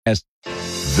This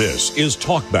is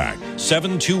Talkback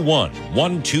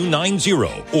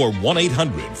 721-1290 or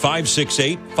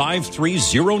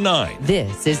 1-800-568-5309.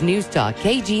 This is News Talk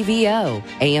KGVO,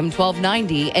 AM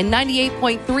 1290 and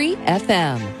 98.3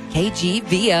 FM.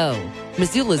 KGVO,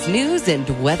 Missoula's news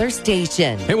and weather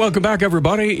station. Hey, welcome back,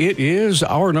 everybody. It is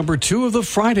hour number 2 of the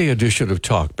Friday edition of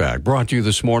Talkback, brought to you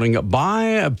this morning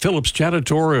by Phillips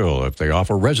Janitorial. If they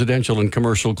offer residential and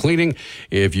commercial cleaning,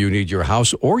 if you need your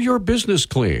house or your business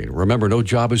clean, remember, no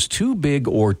job is too big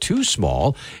or too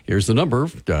small. Here's the number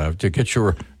to get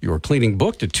your cleaning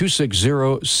booked at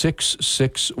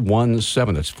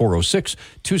 260-6617. That's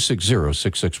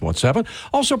 406-260-6617.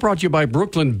 Also brought to you by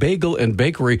Brooklyn Bagel and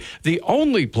Bakery, the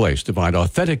only place to find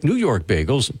authentic New York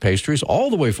bagels, pastries, all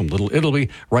the way from Little Italy,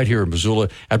 right here in Missoula,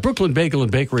 at Brooklyn Bagel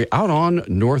and Bakery out on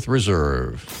North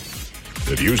Reserve.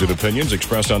 The views and opinions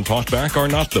expressed on Talkback are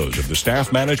not those of the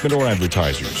staff, management, or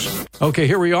advertisers. Okay,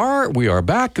 here we are. We are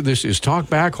back. This is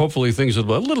Talkback. Hopefully things are a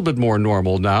little bit more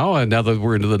normal now, and now that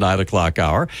we're into the 9 o'clock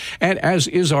hour. And as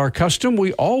is our custom,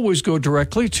 we always go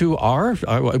directly to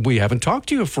we haven't talked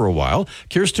to you for a while,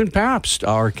 Kirsten Pabst,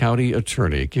 our county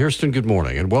attorney. Kirsten, good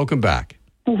morning, and welcome back.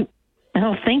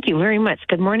 Oh, thank you very much.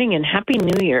 Good morning and Happy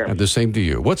New Year. And the same to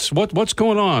you. What's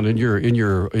going on in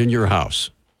your house?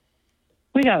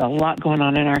 We got a lot going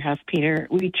on in our house, Peter.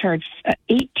 We charged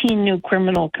 18 new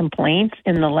criminal complaints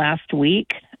in the last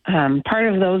week. Part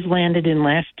of those landed in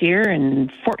last year, and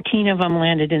 14 of them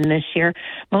landed in this year.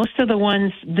 Most of the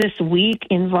ones this week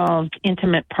involved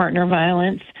intimate partner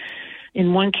violence.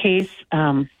 In one case,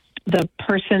 the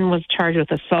person was charged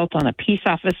with assault on a peace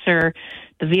officer.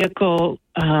 The vehicle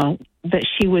that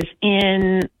she was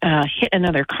in hit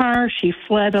another car. She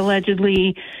fled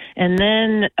allegedly, and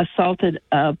then assaulted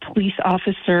a police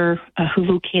officer who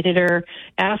located her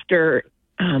after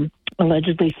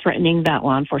allegedly threatening that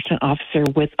law enforcement officer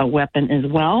with a weapon as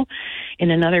well. In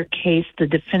another case, the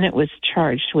defendant was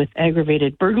charged with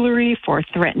aggravated burglary for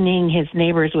threatening his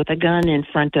neighbors with a gun in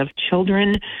front of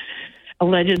children.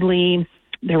 Allegedly,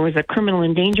 there was a criminal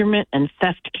endangerment and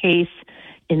theft case.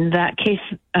 In that case,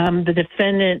 the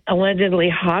defendant allegedly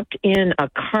hopped in a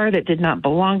car that did not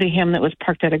belong to him that was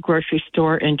parked at a grocery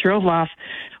store and drove off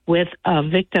with a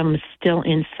victim still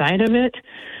inside of it.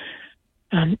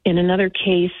 In another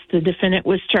case, the defendant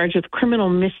was charged with criminal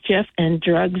mischief and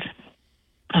drugs,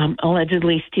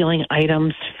 allegedly stealing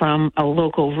items from a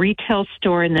local retail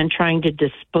store and then trying to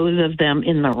dispose of them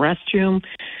in the restroom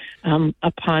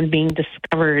upon being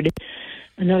discovered.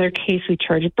 Another case, we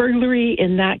charged burglary.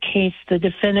 In that case, the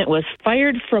defendant was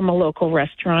fired from a local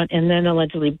restaurant and then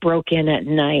allegedly broke in at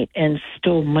night and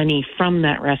stole money from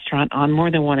that restaurant on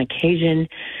more than one occasion.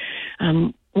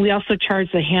 We also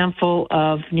charged a handful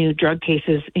of new drug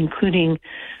cases, including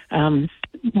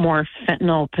more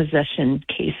fentanyl possession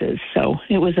cases. So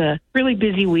it was a really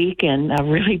busy week and a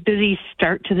really busy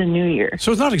start to the new year.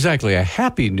 So it's not exactly a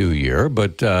happy new year,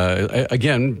 but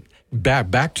again,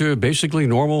 back to basically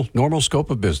normal scope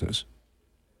of business.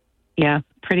 Yeah,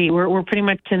 we're pretty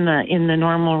much in the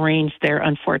normal range there,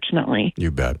 unfortunately.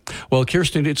 You bet. Well,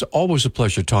 Kirsten, it's always a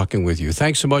pleasure talking with you.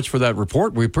 Thanks so much for that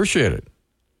report. We appreciate it.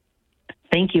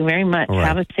 Thank you very much. Right.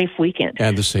 Have a safe weekend.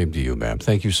 And the same to you, ma'am.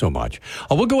 Thank you so much.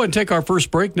 We'll go ahead and take our first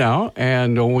break now.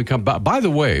 And when we come back, by the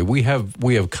way, we have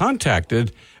been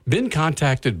contacted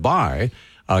by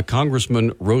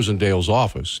Congressman Rosendale's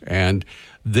office, and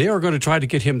they are going to try to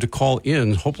get him to call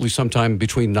in, hopefully sometime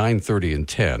between 9:30 and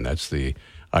 10.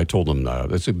 I told him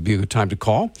that's a good time to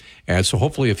call. And so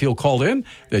hopefully if he'll call in,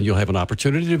 then you'll have an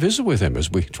opportunity to visit with him, as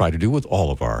we try to do with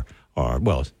all of our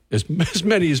as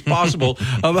many as possible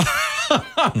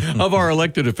of our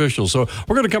elected officials. So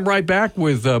we're going to come right back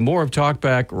with more of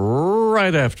Talkback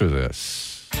right after this.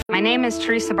 My name is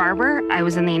Teresa Barber. I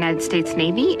was in the United States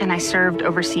Navy, and I served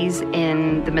overseas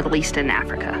in the Middle East and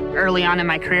Africa. Early on in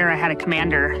my career, I had a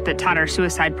commander that taught our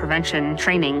suicide prevention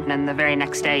training, and the very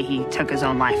next day, he took his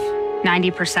own life.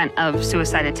 90% of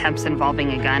suicide attempts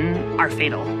involving a gun are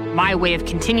fatal. My way of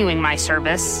continuing my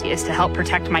service is to help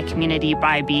protect my community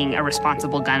by being a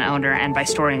responsible gun owner and by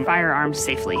storing firearms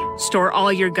safely. Store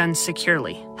all your guns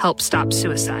securely. Help stop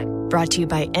suicide. Brought to you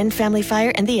by End Family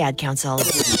Fire and the Ad Council.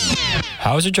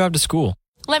 How was your drive to school?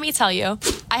 Let me tell you,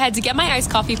 I had to get my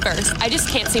iced coffee first. I just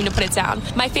can't seem to put it down.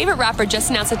 My favorite rapper just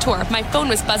announced a tour. My phone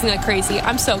was buzzing like crazy.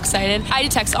 I'm so excited. I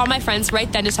had to text all my friends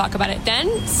right then to talk about it. Then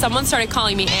someone started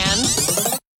calling me and...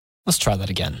 Let's try that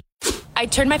again. I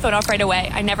turned my phone off right away.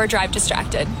 I never drive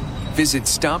distracted. Visit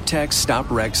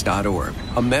StopTextStopWrecks.org.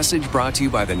 A message brought to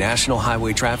you by the National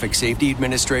Highway Traffic Safety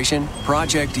Administration,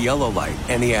 Project Yellow Light,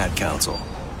 and the Ad Council.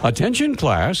 Attention,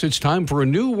 class, it's time for a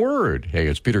new word. Hey,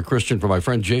 it's Peter Christian for my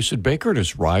friend Jason Baker and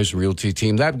his Rise Realty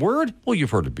team. That word, well,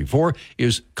 you've heard it before,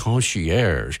 is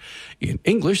concierge. In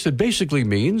English, that basically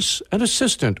means an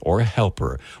assistant or a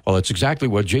helper. Well, that's exactly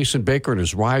what Jason Baker and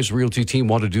his Rise Realty team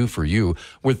want to do for you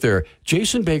with their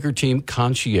Jason Baker Team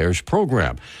Concierge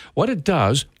program. What it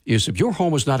does is if your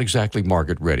home is not exactly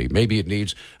market ready, maybe it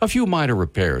needs a few minor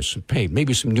repairs, some paint,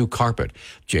 maybe some new carpet,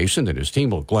 Jason and his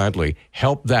team will gladly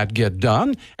help that get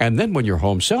done. And then when your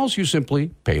home sells, you simply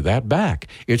pay that back.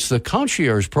 It's the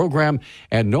concierge program,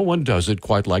 and no one does it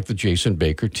quite like the Jason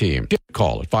Baker team.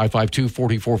 Call at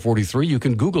 552-4443. You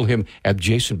can Google him at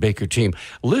Jason Baker Team.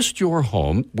 List your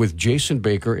home with Jason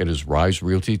Baker and his Rise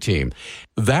Realty team.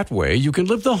 That way, you can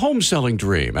live the home selling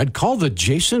dream and call the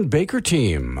Jason Baker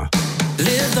Team.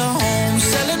 Live the home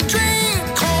selling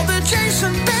dream. Call the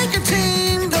Jason Baker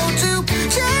Team. Go to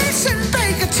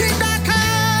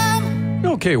JasonBakerTeam.com.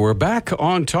 Okay, we're back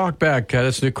on Talkback.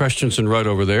 That's Nick Christensen right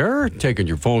over there, taking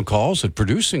your phone calls and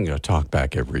producing a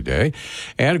Talkback every day.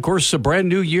 And, of course, a brand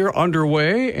new year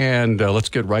underway, and let's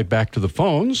get right back to the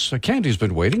phones. Candy's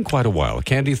been waiting quite a while.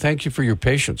 Candy, thank you for your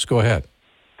patience. Go ahead.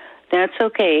 That's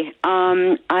okay.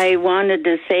 I wanted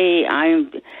to say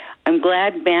I'm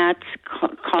glad Matt's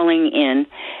calling in,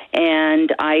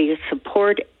 and I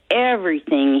support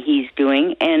everything he's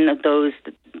doing and those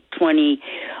 20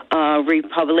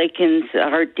 Republicans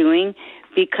are doing,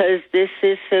 because this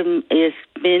system has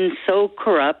been so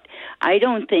corrupt. I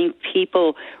don't think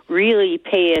people really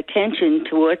pay attention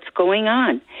to what's going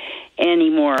on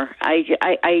anymore.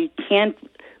 I can't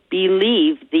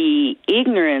believe the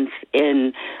ignorance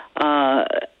in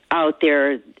out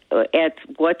there at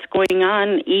what's going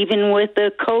on, even with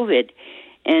the COVID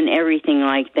and everything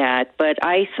like that. But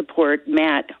I support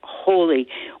Matt wholly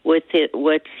with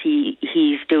what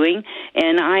he's doing,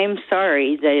 and I'm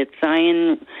sorry that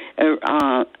Ryan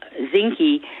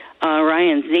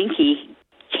Zinke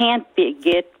can't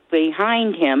get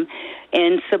behind him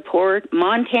and support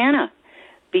Montana,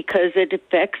 because it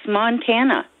affects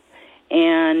Montana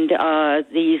and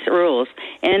these rules.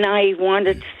 And I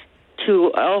wanted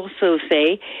to also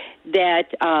say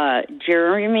that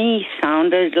Jeremy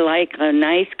sounded like a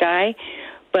nice guy,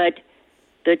 but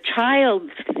the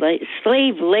child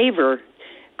slave labor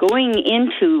going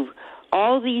into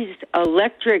all these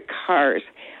electric cars,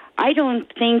 I don't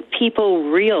think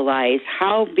people realize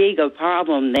how big a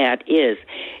problem that is.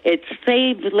 It's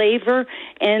slave labor,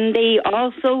 and they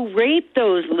also rape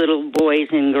those little boys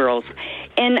and girls.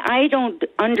 And I don't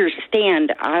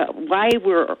understand why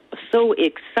we're so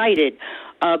excited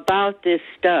about this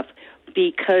stuff,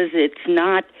 because it's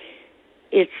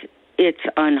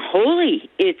unholy,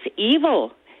 it's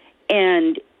evil,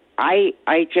 and I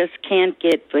just can't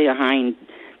get behind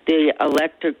the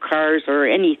electric cars or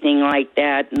anything like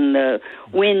that, and the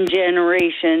wind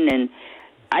generation, and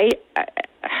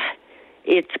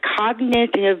it's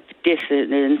cognitive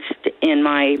dissonance in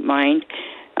my mind.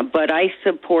 But I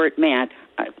support Matt.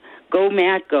 Go,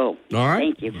 Matt, go. All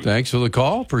right. Thank you. Thanks for the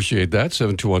call. Appreciate that.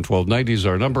 721-1290 is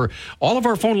our number. All of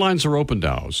our phone lines are open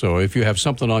now, so if you have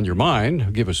something on your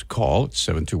mind, give us a call at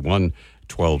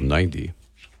 721-1290.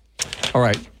 All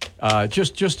right. As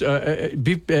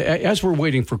we're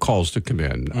waiting for calls to come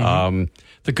in,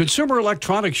 the Consumer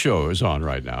Electronics Show is on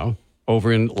right now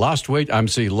over in Las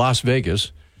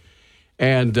Vegas.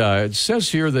 And it says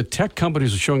here that tech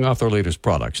companies are showing off their latest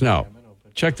products. Now,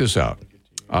 check this out.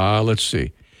 Let's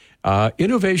see.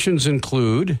 Innovations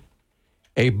include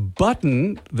a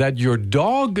button that your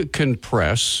dog can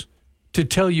press to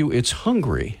tell you it's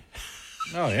hungry.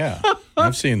 Oh, yeah.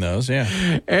 I've seen those, yeah.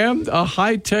 And a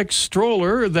high-tech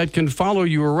stroller that can follow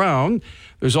you around.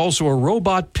 There's also a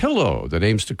robot pillow that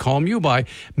aims to calm you by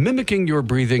mimicking your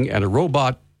breathing, and a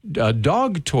robot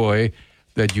dog toy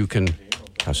that you can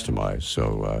customize.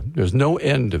 So there's no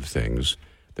end of things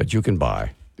that you can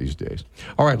buy these days.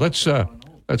 All right, let's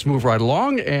move right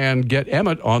along and get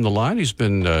Emmett on the line. He's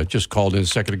been just called in a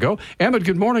second ago. Emmett,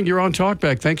 good morning. You're on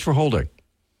Talkback. Thanks for holding.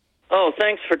 Oh,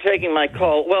 thanks for taking my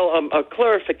call. Well, a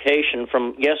clarification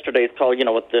from yesterday's call,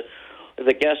 with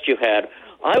the guest you had.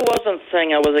 I wasn't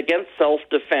saying I was against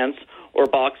self-defense or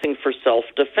boxing for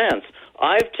self-defense.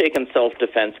 I've taken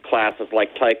self-defense classes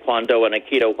like Taekwondo and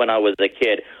Aikido when I was a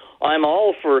kid. I'm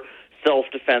all for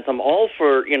self-defense. I'm all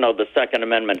for, the Second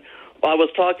Amendment. I was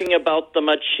talking about the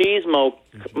machismo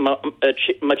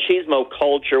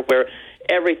culture where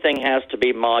everything has to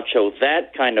be macho,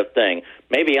 that kind of thing.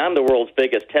 Maybe I'm the world's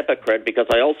biggest hypocrite because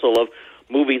I also love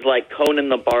movies like Conan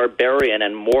the Barbarian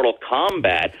and Mortal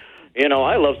Kombat.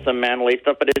 I love some manly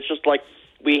stuff, but it's just like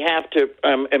we have to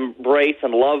embrace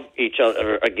and love each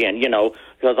other again,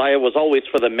 because I was always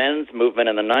for the men's movement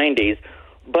in the 90s.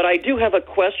 But I do have a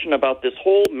question about this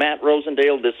whole Matt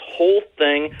Rosendale, this whole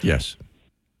thing. Yes.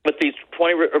 With these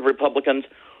 20 Republicans.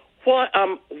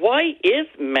 Why is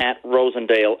Matt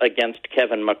Rosendale against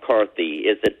Kevin McCarthy?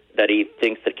 Is it that he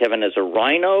thinks that Kevin is a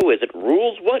rhino? Is it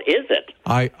rules? What is it?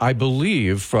 I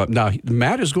believe, now,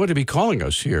 Matt is going to be calling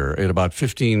us here in about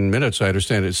 15 minutes, I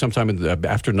understand it, sometime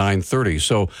after 9:30.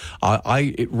 So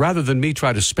rather than me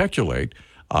try to speculate,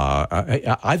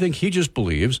 I think he just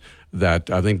believes that,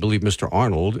 believe Mr.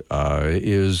 Arnold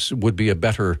would be a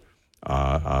better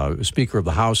Speaker of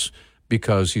the House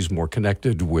because he's more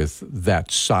connected with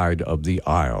that side of the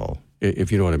aisle, if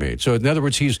you know what I mean. So in other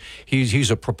words, he's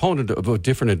a proponent of a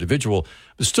different individual,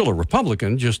 still a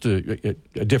Republican, just a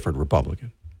different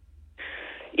Republican.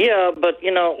 Yeah, but,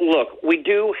 look, we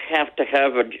do have to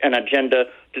have an agenda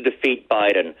to defeat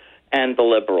Biden and the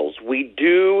liberals. We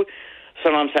do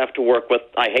sometimes have to work with,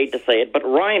 I hate to say it, but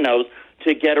rhinos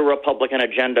to get a Republican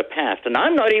agenda passed. And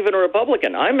I'm not even a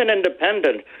Republican. I'm an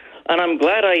independent, and I'm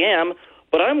glad I am.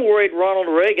 But I'm worried Ronald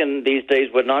Reagan these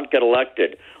days would not get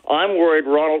elected. I'm worried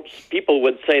people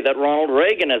would say that Ronald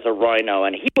Reagan is a rhino,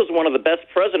 and he was one of the best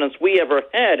presidents we ever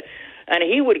had, and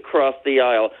he would cross the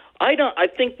aisle. I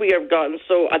think we have gotten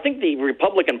I think the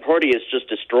Republican Party is just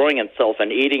destroying itself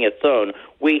and eating its own.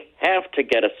 We have to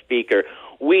get a speaker.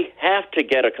 We have to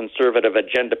get a conservative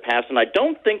agenda passed, and I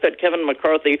don't think that Kevin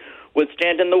McCarthy would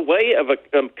stand in the way of a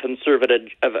conservative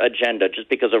agenda just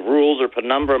because of rules or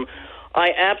penumbrum.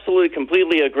 I absolutely,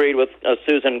 completely agreed with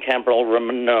Susan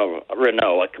Campbell-Renault.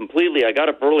 I got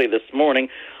up early this morning.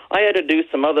 I had to do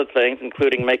some other things,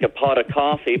 including make a pot of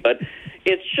coffee, but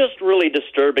it's just really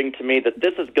disturbing to me that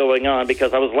this is going on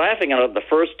because I was laughing at it the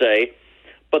first day,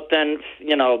 but then,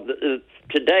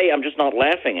 today I'm just not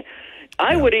laughing.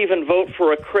 I would even vote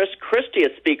for a Chris Christie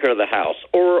as Speaker of the House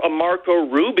or a Marco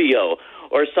Rubio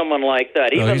or someone like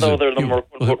that, even though they're the more...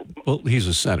 Well, he's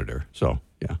a senator, so...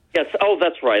 Yeah. Yes. Oh,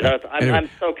 that's right. I'm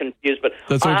so confused, but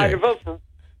that's okay.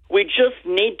 We just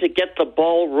need to get the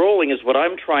ball rolling, is what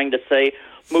I'm trying to say.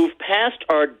 Move past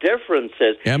our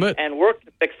differences and work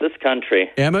to fix this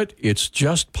country. Emmett, it's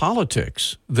just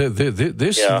politics.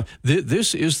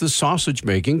 This is the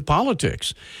sausage-making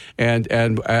politics, and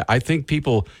I think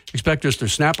people expect us to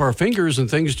snap our fingers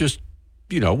and things just.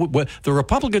 The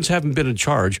Republicans haven't been in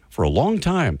charge for a long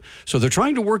time. So they're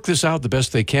trying to work this out the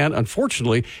best they can.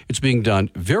 Unfortunately, it's being done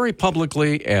very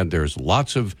publicly, and there's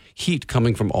lots of heat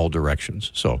coming from all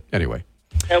directions. So anyway.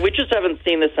 And we just haven't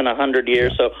seen this in 100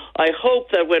 years. Yeah. So I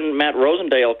hope that when Matt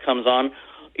Rosendale comes on,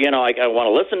 I want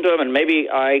to listen to him, and maybe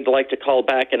I'd like to call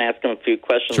back and ask him a few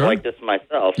questions like this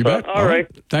myself. You bet. All right.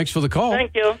 Thanks for the call.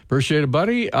 Thank you. Appreciate it,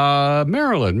 buddy.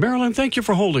 Marilyn, thank you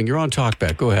for holding. You're on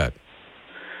Talkback. Go ahead.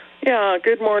 Yeah,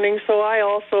 good morning. So I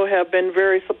also have been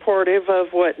very supportive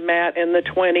of what Matt and the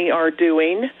 20 are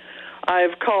doing.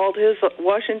 I've called his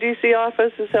Washington, D.C.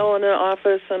 office, his Helena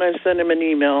office, and I've sent him an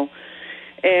email.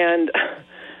 And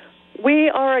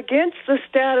we are against the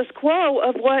status quo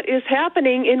of what is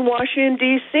happening in Washington,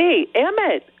 D.C.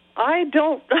 Emmett, I'm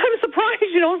surprised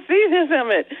you don't see this,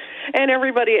 Emmett, and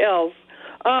everybody else.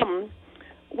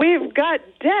 We've got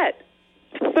debt.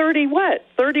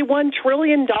 $31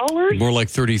 trillion? More like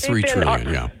 33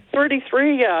 trillion, yeah.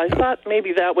 33, yeah. I thought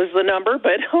maybe that was the number,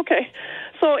 but okay.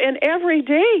 So, and every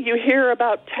day you hear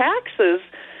about taxes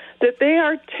that they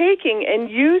are taking and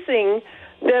using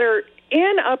that are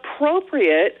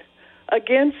inappropriate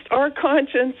against our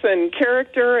conscience and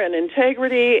character and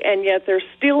integrity, and yet they're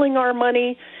stealing our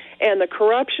money, and the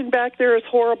corruption back there is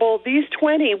horrible. These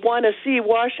 20 want to see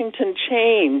Washington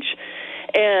change,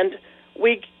 and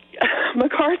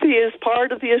McCarthy is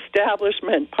part of the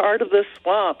establishment, part of the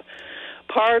swamp,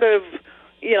 part of,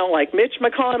 like Mitch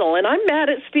McConnell. And I'm mad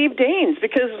at Steve Daines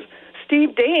because Steve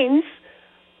Daines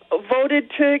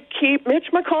voted to keep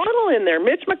Mitch McConnell in there.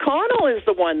 Mitch McConnell is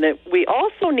the one that we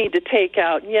also need to take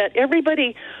out. And yet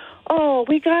everybody,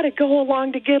 we got to go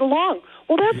along to get along.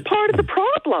 Well, that's part of the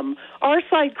problem. Our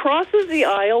side crosses the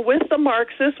aisle with the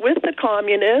Marxists, with the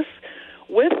communists,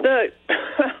 with the...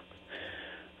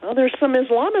 Well, there's some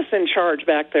Islamists in charge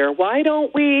back there. Why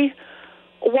aren't we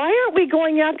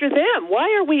going after them?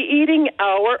 Why are we eating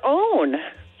our own?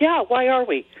 Yeah, why are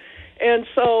we? And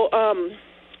so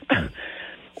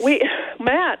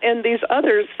Matt and these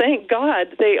others, thank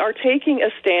God, they are taking a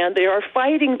stand. They are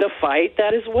fighting the fight.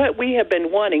 That is what we have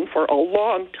been wanting for a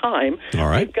long time. All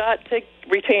right. We've got to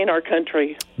retain our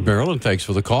country. Marilyn, thanks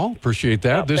for the call. Appreciate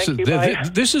that.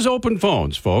 This is open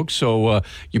phones, folks. So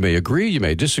you may agree, you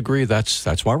may disagree.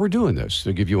 That's why we're doing this,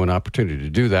 to give you an opportunity to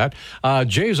do that.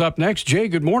 Jay's up next. Jay,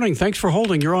 good morning. Thanks for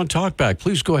holding. You're on Talkback.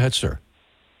 Please go ahead, sir.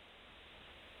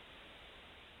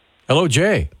 Hello,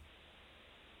 Jay.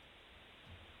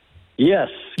 Yes.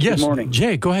 Good morning.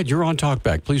 Jay, go ahead. You're on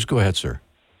Talkback. Please go ahead, sir.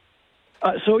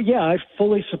 I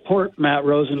fully support Matt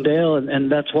Rosendale,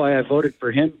 and that's why I voted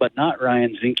for him, but not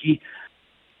Ryan Zinke.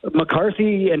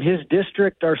 McCarthy and his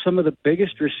district are some of the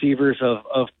biggest receivers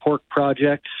of pork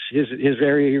projects. His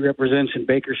area he represents in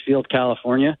Bakersfield,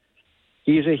 California.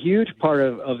 He's a huge part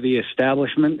of the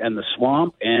establishment and the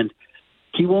swamp, and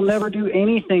he will never do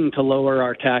anything to lower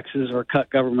our taxes or cut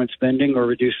government spending or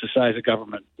reduce the size of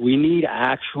government. We need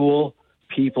actual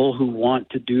people who want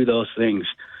to do those things.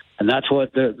 And that's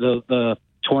what the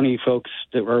 20 folks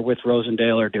that were with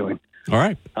Rosendale are doing. All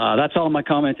right. That's all my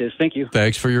comment is. Thank you.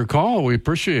 Thanks for your call. We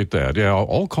appreciate that. Yeah,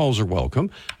 all calls are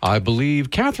welcome. I believe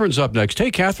Catherine's up next.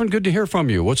 Hey, Catherine, good to hear from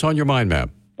you. What's on your mind,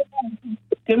 ma'am?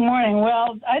 Good morning.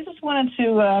 Well, I just wanted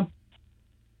to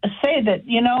say that,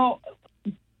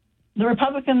 the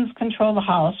Republicans control the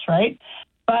House, right?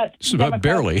 But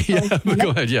barely. Yeah, go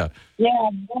ahead. Yeah. Yeah,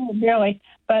 barely.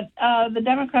 But the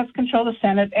Democrats control the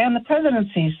Senate and the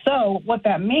presidency. So what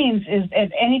that means is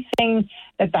that anything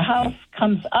that the House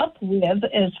comes up with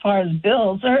as far as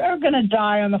bills are going to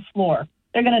die on the floor.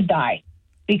 They're going to die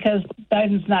because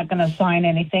Biden's not going to sign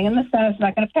anything and the Senate's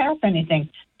not going to pass anything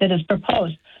that is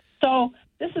proposed. So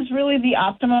this is really the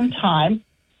optimum time.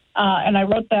 And I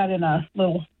wrote that in a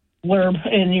little blurb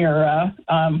in your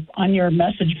on your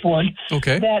message board.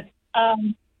 Okay. That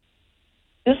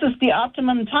this is the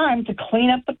optimum time to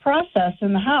clean up the process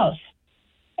in the House.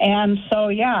 And so,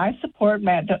 I support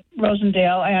Matt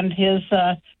Rosendale and his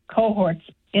cohorts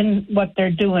in what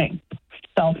they're doing.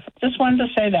 So just wanted to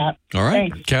say that. All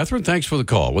right. Thanks. Catherine, thanks for the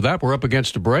call. With that, we're up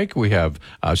against a break. We have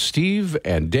Steve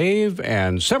and Dave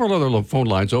and several other phone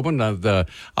lines open.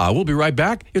 We'll be right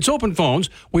back. It's open phones.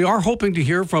 We are hoping to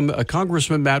hear from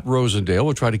Congressman Matt Rosendale.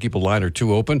 We'll try to keep a line or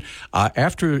two open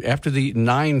after the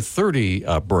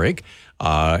 9:30 break.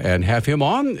 And have him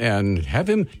on and have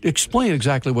him explain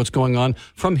exactly what's going on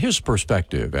from his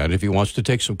perspective. And if he wants to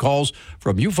take some calls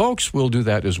from you folks, we'll do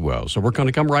that as well. So we're going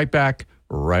to come right back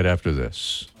right after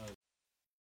this.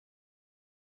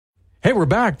 Hey, we're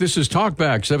back. This is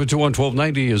Talkback.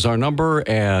 721-1290 is our number,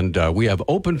 and we have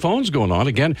open phones going on.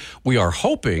 Again, we are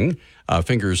hoping,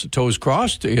 fingers, toes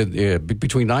crossed,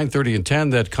 between 9:30 and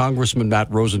 10 that Congressman Matt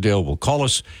Rosendale will call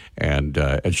us and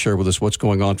share with us what's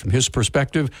going on from his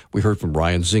perspective. We heard from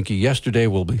Ryan Zinke yesterday.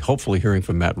 We'll be hopefully hearing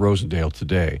from Matt Rosendale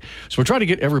today. So we're trying to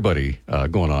get everybody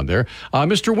going on there.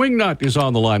 Mr. Wingnut is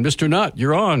on the line. Mr. Nutt,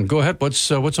 you're on. Go ahead. What's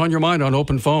on your mind on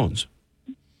open phones?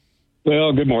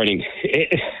 Well, good morning.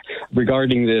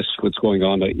 Regarding this, what's going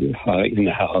on in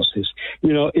the House is,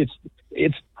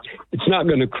 it's not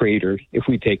going to crater if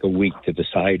we take a week to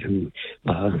decide who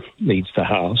leads the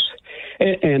House.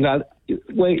 And a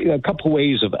couple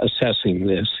ways of assessing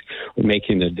this or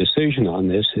making a decision on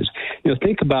this is,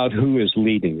 think about who is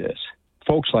leading this.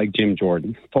 Folks like Jim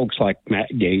Jordan, folks like Matt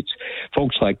Gaetz,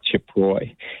 folks like Chip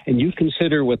Roy. And you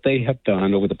consider what they have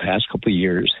done over the past couple of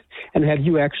years. And have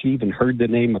you actually even heard the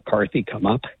name McCarthy come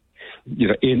up?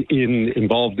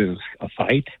 Involved in a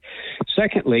fight.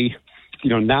 Secondly,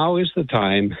 now is the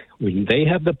time when they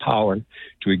have the power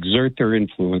to exert their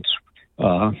influence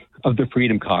of the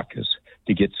Freedom Caucus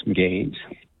to get some gains.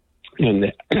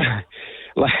 And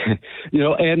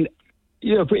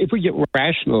if we get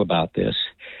rational about this,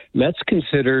 let's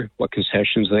consider what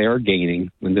concessions they are gaining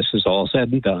when this is all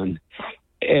said and done.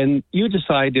 And you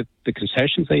decide if the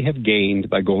concessions they have gained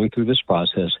by going through this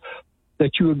process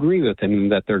that you agree with them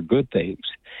and that they're good things,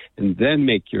 and then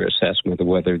make your assessment of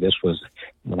whether this was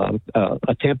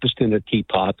a tempest in a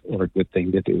teapot or a good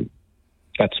thing to do.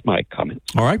 That's my comment.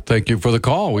 All right. Thank you for the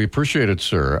call. We appreciate it,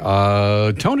 sir.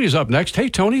 Tony's up next. Hey,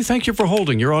 Tony, thank you for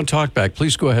holding. You're on Talkback.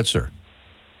 Please go ahead, sir.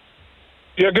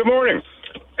 Yeah, good morning.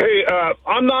 Hey,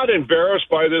 I'm not embarrassed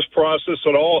by this process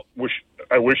at all.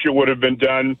 I wish it would have been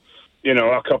done,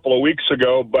 a couple of weeks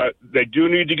ago, but they do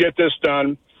need to get this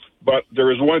done. But there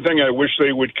is one thing I wish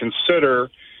they would consider,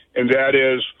 and that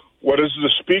is, what is the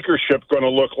speakership going to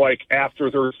look like after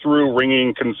they're through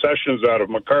wringing concessions out of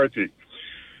McCarthy?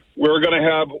 We're going to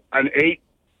have an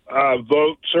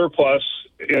 8-vote surplus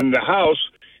in the House,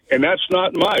 and that's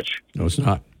not much. No, it's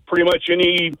not. Pretty much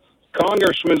any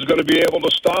congressman's going to be able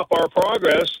to stop our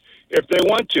progress if they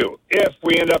want to. If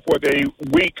we end up with a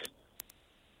weak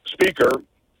speaker,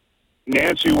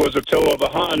 Nancy was Attila the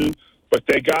Hun, but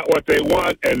they got what they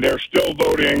want, and they're still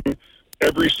voting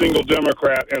every single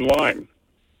Democrat in line.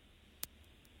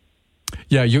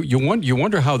 Yeah, you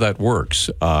wonder how that works.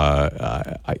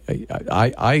 I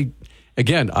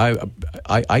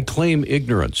claim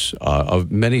ignorance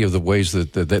of many of the ways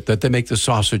that they make the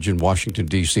sausage in Washington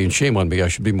D.C. and shame on me. I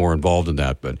should be more involved in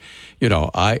that. But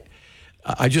I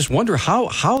just wonder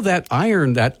how that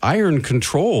iron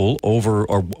control over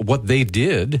or what they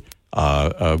did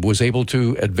was able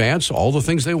to advance all the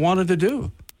things they wanted to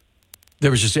do.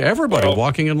 There was just everybody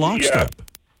walking in lockstep. Yeah.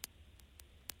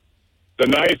 The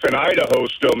knife in Idaho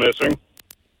is still missing.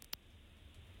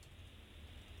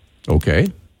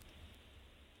 Okay.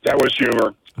 That was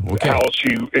Schumer. Okay. How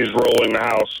she is ruling the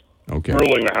House. Okay.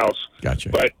 Ruling the House. Gotcha.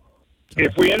 But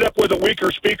if we end up with a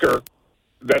weaker speaker,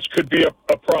 that could be a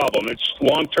problem. It's a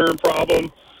long-term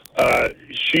problem.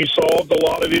 She solved a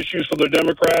lot of issues for the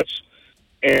Democrats,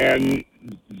 and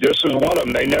this is one of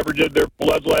them. They never did their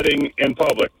bloodletting in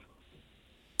public.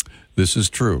 This is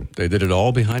true. They did it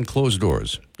all behind closed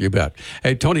doors. You bet.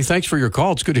 Hey, Tony, thanks for your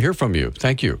call. It's good to hear from you.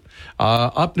 Thank you.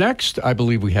 Up next, I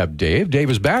believe we have Dave. Dave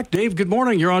is back. Dave, good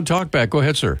morning. You're on Talkback. Go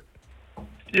ahead, sir.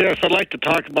 Yes, I'd like to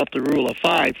talk about the Rule of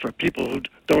Five for people who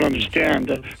don't understand.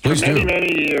 Please for do.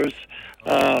 many years,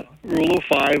 Rule of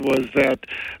Five was that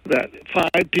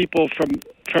 5 people from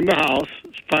the House,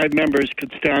 5 members,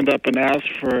 could stand up and ask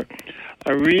for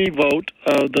a re-vote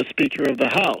of the Speaker of the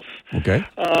House. Okay.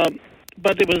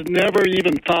 But it was never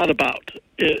even thought about.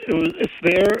 It's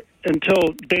there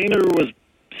until Boehner was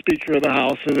Speaker of the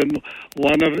House, and then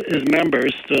one of his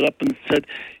members stood up and said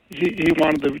he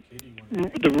wanted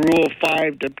the Rule of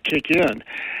Five to kick in.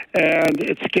 And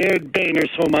it scared Boehner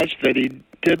so much that he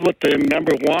did what the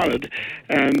member wanted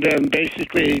and then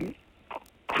basically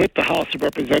quit the House of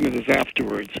Representatives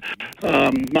afterwards.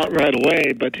 Not right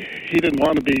away, but he didn't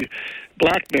want to be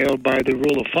blackmailed by the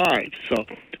Rule of Five. So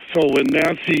when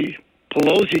Nancy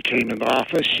Pelosi came into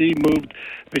office, she moved,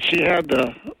 but she had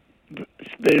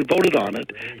they voted on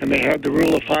it, and they had the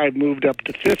Rule of Five moved up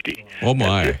to 50. Oh,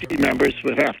 my. And 50 members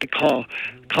would have to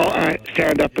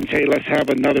stand up and say, let's have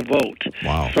another vote.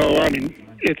 Wow. So, I mean,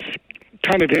 it's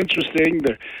kind of interesting.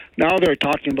 Now they're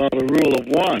talking about a Rule of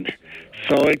One.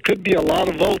 So it could be a lot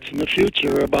of votes in the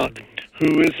future about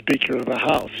who is Speaker of the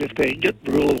House if they get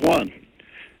the Rule of One.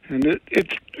 And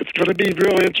it's going to be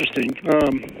real interesting.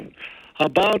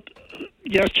 About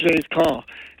yesterday's call,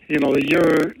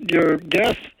 your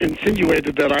guest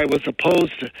insinuated that I was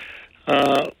opposed to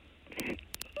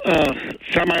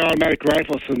semi-automatic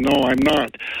rifles, and no, I'm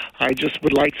not. I just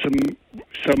would like some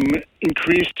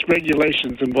increased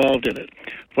regulations involved in it.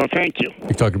 Well, thank you.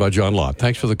 You're talking about John Lott.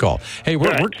 Thanks for the call. Hey,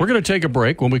 we're going to take a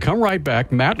break. When we come right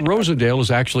back, Matt Rosendale is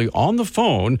actually on the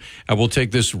phone, and we'll take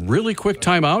this really quick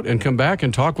time out and come back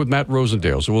and talk with Matt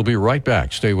Rosendale. So we'll be right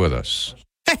back. Stay with us.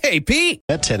 Hey, Pete!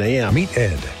 At 10 a.m. Meet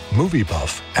Ed, movie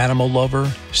buff, animal lover,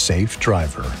 safe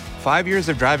driver. 5 years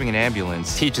of driving an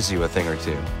ambulance teaches you a thing or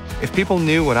two. If people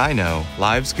knew what I know,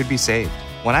 lives could be saved.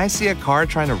 When I see a car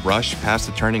trying to rush past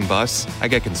a turning bus, I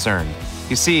get concerned.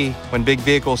 You see, when big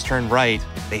vehicles turn right,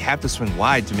 they have to swing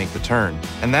wide to make the turn.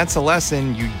 And that's a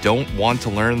lesson you don't want to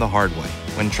learn the hard way.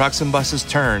 When trucks and buses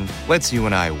turn, let's you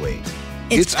and I wait.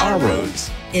 It's our roads.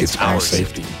 It's our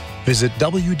safety. Visit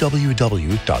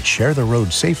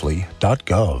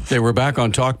www.sharetheroadsafely.gov. Okay, we're back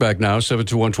on Talkback now.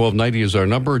 721-1290 is our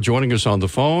number. Joining us on the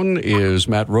phone is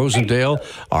Matt Rosendale,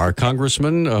 our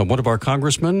congressman, one of our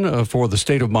congressmen for the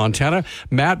state of Montana.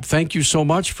 Matt, thank you so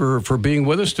much for being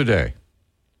with us today.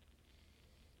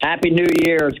 Happy New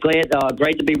Year. It's great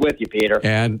to be with you, Peter.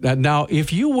 And now,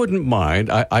 if you wouldn't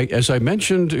mind, I as I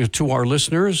mentioned to our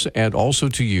listeners and also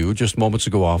to you just moments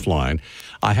ago offline,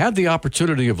 I had the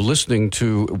opportunity of listening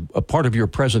to a part of your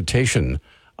presentation.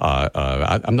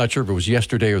 I'm not sure if it was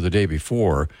yesterday or the day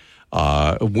before,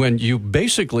 when you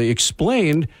basically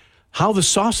explained how the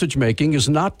sausage making is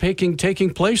not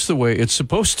taking place the way it's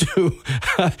supposed to.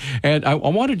 And I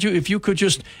wanted you, if you could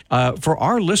just, for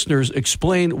our listeners,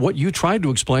 explain what you tried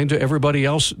to explain to everybody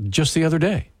else just the other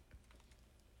day.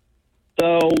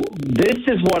 So this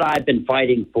is what I've been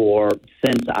fighting for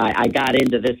since I got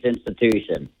into this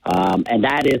institution, and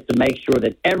that is to make sure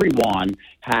that everyone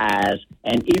has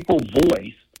an equal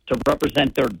voice to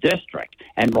represent their district.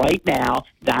 And right now,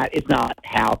 that is not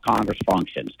how Congress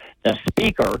functions. The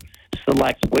Speaker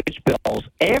selects which bills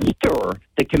after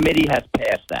the committee has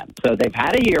passed them. So they've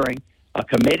had a hearing, a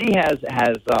committee has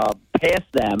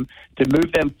passed them to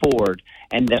move them forward,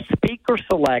 and the Speaker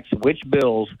selects which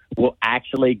bills will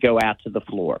actually go out to the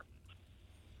floor.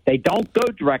 they don't go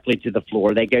directly to the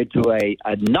floor. They go to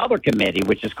another committee,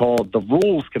 which is called the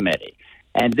Rules Committee.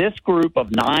 And this group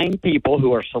of 9 people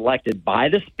who are selected by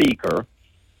the Speaker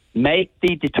make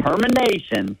the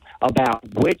determination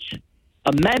about which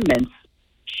amendments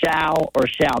shall or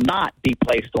shall not be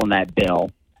placed on that bill.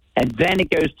 And then it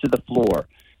goes to the floor.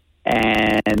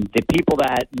 And the people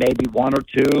that maybe 1 or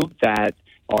 2 that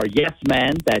are yes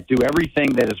men, that do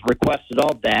everything that is requested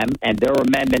of them, and their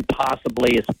amendment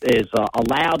possibly is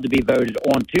allowed to be voted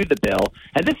onto the bill,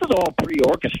 and this is all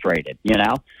pre-orchestrated,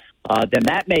 then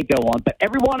that may go on. But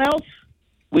everyone else,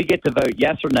 we get to vote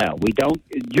yes or no. We don't.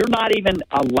 You're not even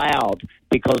allowed,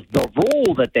 because the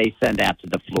rule that they send out to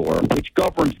the floor, which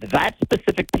governs that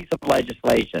specific piece of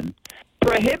legislation,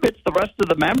 prohibits the rest of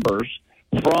the members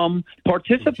from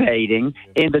participating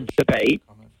in the debate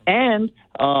and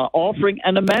offering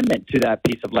an amendment to that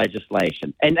piece of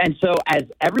legislation. And so as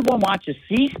everyone watches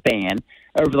C-SPAN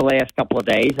over the last couple of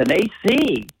days, and they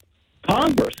see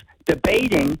Congress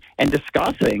debating and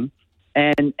discussing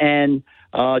and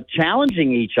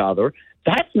challenging each other,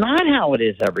 that's not how it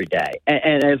is every day.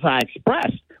 And as I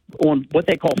expressed, on what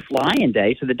they call fly-in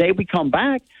day, so the day we come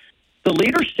back, the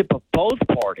leadership of both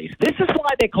parties, this is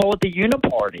why they call it the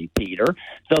uniparty, Peter.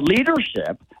 The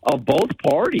leadership of both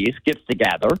parties gets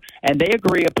together and they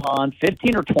agree upon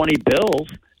 15 or 20 bills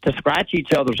to scratch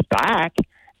each other's back,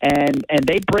 and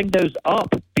they bring those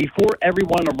up before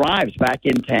everyone arrives back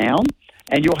in town,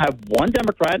 and you'll have one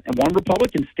Democrat and one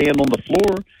Republican stand on the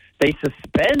floor. They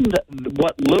suspend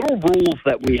what little rules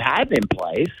that we have in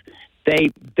place. They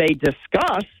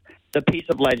discuss the piece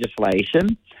of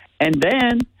legislation, and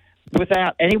then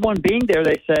without anyone being there,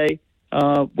 they say,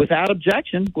 without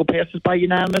objection, we'll pass this by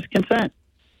unanimous consent.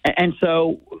 And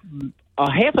so a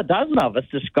half a dozen of us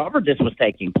discovered this was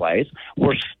taking place.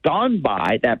 We're stunned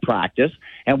by that practice,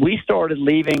 and we started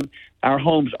leaving our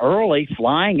homes early,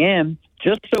 flying in,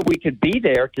 just so we could be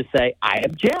there to say, I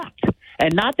object.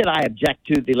 And not that I object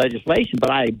to the legislation, but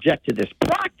I object to this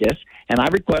practice, and I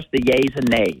request the yeas and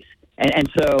nays. And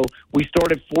so we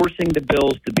started forcing the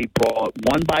bills to be brought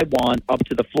one by one up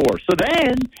to the floor. So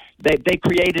then they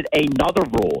created another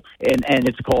rule, and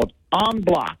it's called en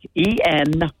bloc,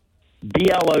 ENBLOCK,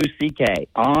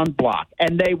 en bloc.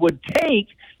 And they would take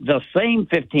the same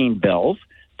 15 bills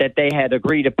that they had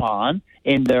agreed upon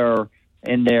in their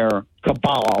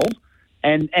cabal,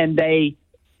 and they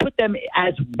put them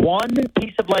as one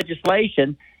piece of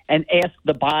legislation and ask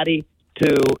the body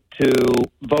to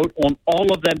vote on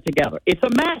all of them together. It's a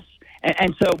mess.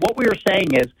 And so what we are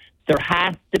saying is there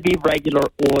has to be regular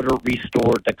order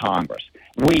restored to Congress.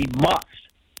 We must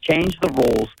change the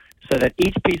rules so that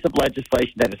each piece of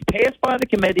legislation that is passed by the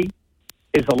committee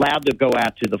is allowed to go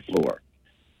out to the floor.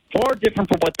 Far different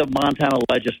from what the Montana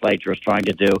legislature is trying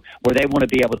to do, where they want to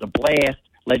be able to blast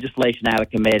legislation out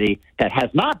of committee that has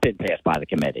not been passed by the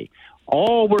committee.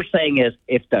 All we're saying is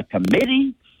if the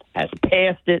committee has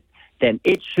passed it, then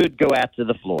it should go out to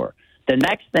the floor. The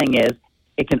next thing is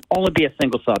it can only be a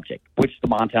single subject, which the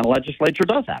Montana legislature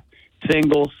does have.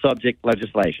 Single subject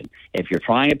legislation. If you're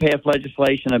trying to pass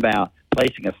legislation about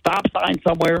placing a stop sign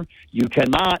somewhere, you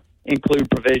cannot include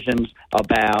provisions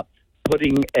about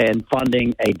putting and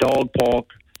funding a dog park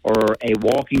or a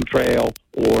walking trail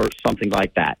or something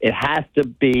like that. It has to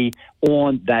be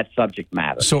on that subject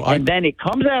matter. And then it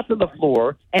comes out to the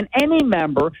floor, and any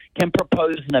member can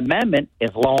propose an amendment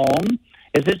as long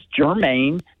as it's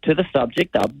germane to the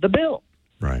subject of the bill.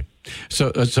 Right. So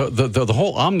the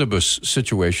whole omnibus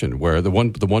situation, where the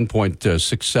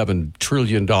 $1.67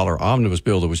 trillion omnibus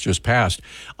bill that was just passed,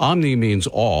 omni means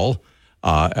all.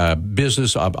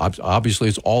 Business, obviously,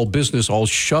 it's all business, all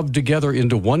shoved together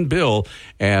into one bill.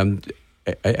 And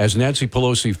as Nancy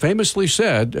Pelosi famously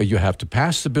said, you have to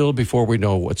pass the bill before we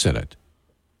know what's in it.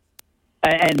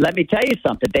 And let me tell you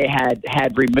something. They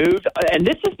had removed, and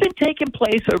this has been taking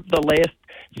place over the last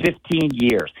 15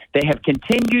 years. They have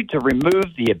continued to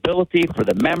remove the ability for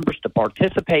the members to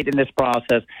participate in this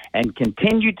process and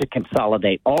continue to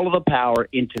consolidate all of the power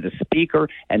into the Speaker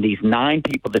and these 9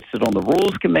 people that sit on the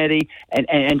Rules Committee.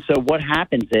 And so what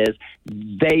happens is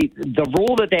the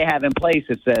rule that they have in place,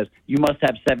 it says you must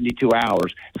have 72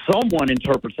 hours. Someone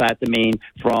interprets that to mean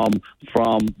from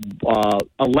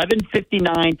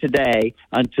 11:59 today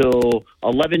until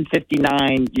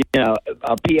 11:59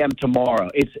 p.m. tomorrow.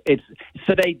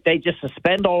 So they just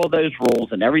suspend all of those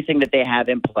rules, and everything that they have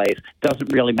in place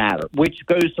doesn't really matter, which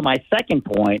goes to my second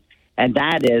point, and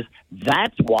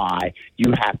that's why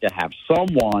you have to have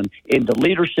someone in the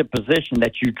leadership position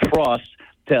that you trust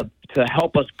to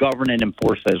help us govern and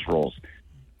enforce those rules.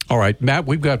 All right, Matt,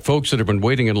 we've got folks that have been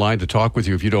waiting in line to talk with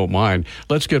you, if you don't mind.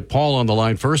 Let's get Paul on the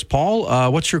line first.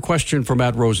 Paul, what's your question for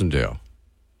Matt Rosendale?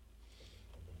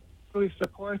 Really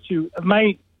support you.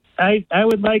 I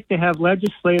would like to have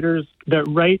legislators that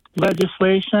write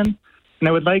legislation, and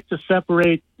I would like to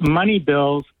separate money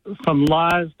bills from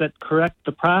laws that correct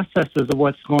the processes of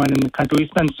what's going on in the country. We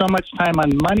spend so much time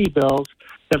on money bills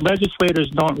that legislators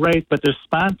don't write, but they're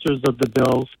sponsors of the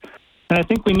bills. And I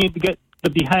think we need to get the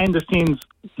behind-the-scenes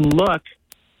look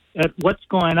at what's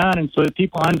going on, and so that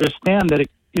people understand that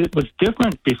it was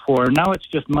different before. Now it's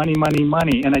just money, money,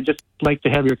 money. And I'd just like to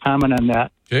have your comment on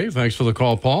that. Okay, thanks for the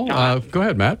call, Paul. Go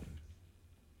ahead, Matt.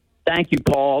 Thank you,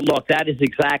 Paul. Look, that is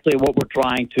exactly what we're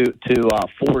trying to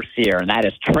force here, and that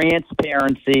is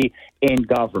transparency in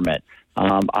government.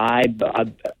 I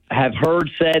have heard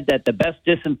said that the best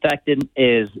disinfectant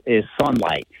is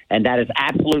sunlight, and that is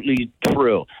absolutely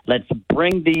true. Let's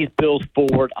bring these bills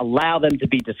forward, allow them to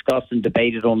be discussed and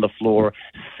debated on the floor,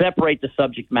 separate the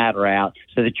subject matter out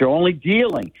so that you're only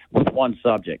dealing with one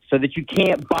subject, so that you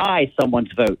can't buy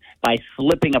someone's vote by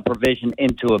slipping a provision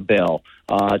into a bill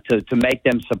to make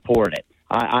them support it.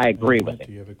 I agree with it.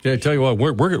 Yeah, I tell you what,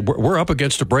 we're up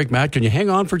against a break, Matt. Can you hang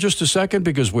on for just a second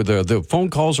because the phone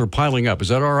calls are piling up? Is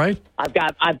that all right? I've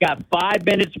got 5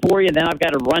 minutes for you, and then I've got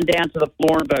to run down to the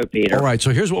floor and vote, Peter. All right.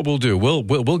 So here's what we'll do.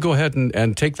 We'll go ahead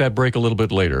and take that break a little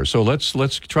bit later. So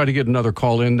let's try to get another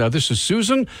call in. This is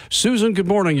Susan. Susan, good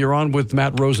morning. You're on with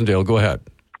Matt Rosendale. Go ahead.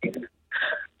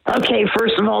 Okay,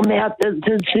 first of all, Matt, this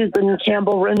is Susan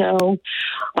Campbell-Renault.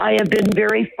 I have been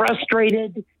very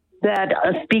frustrated that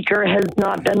a speaker has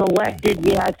not been elected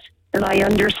yet, and I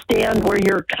understand where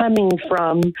you're coming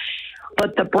from,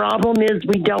 but the problem is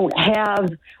we don't have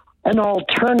an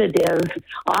alternative.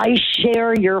 I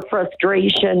share your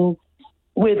frustration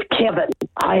with Kevin.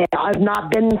 I've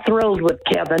not been thrilled with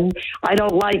Kevin. I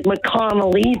don't like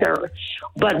McConnell either,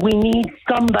 but we need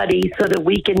somebody so that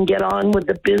we can get on with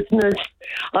the business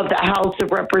of the House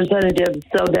of Representatives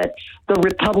so that the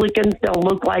Republicans don't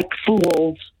look like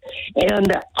fools.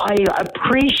 And I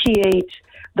appreciate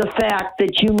the fact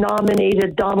that you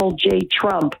nominated Donald J.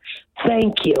 Trump.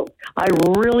 Thank you. I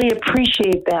really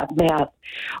appreciate that, Matt.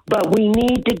 But we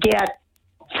need to get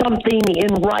something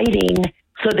in writing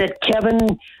so that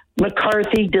Kevin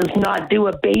McCarthy does not do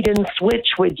a bait and switch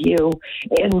with you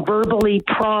and verbally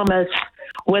promise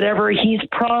whatever he's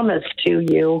promised to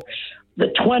you,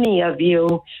 the 20 of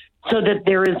you, so that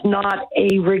there is not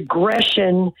a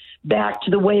regression back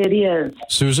to the way it is.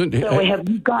 Susan, so have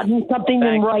you gotten something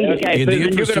in writing? Okay,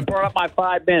 Susan, you're going to burn up my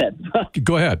 5 minutes.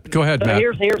 Go ahead, Matt.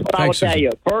 Here's what I will tell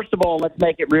you. First of all, let's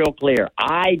make it real clear.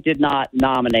 I did not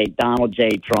nominate Donald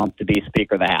J. Trump to be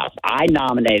Speaker of the House. I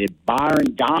nominated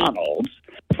Byron Donalds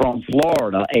from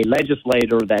Florida, a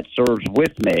legislator that serves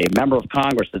with me, a member of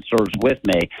Congress that serves with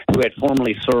me, who had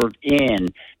formerly served in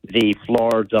the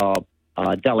Florida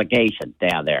delegation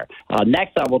down there.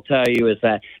 Next, I will tell you is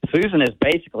that Susan has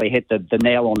basically hit the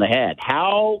nail on the head.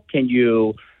 How can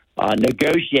you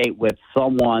negotiate with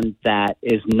someone that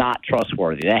is not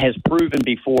trustworthy, that has proven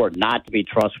before not to be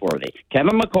trustworthy?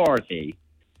 Kevin McCarthy,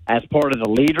 as part of the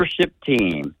leadership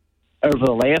team over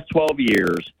the last 12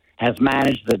 years, has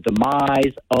managed the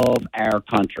demise of our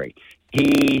country.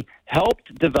 He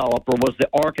helped develop or was the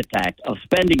architect of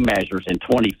spending measures in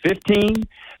 2015,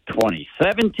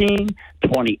 2017,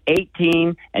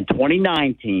 2018, and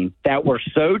 2019 that were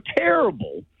so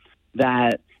terrible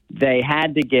that they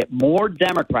had to get more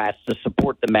Democrats to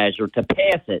support the measure to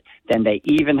pass it than they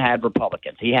even had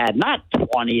Republicans. He had not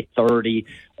 20, 30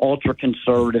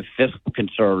 ultra-conservative, fiscal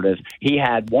conservatives. He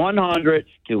had 100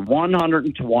 to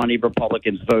 120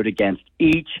 Republicans vote against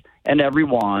each and every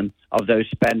one of those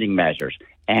spending measures.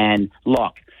 And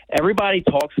look, everybody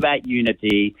talks about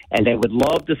unity, and they would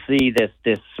love to see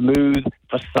this smooth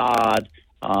facade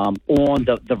on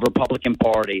the Republican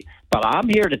Party. But I'm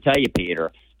here to tell you,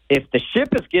 Peter, if the ship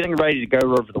is getting ready to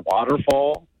go over the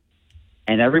waterfall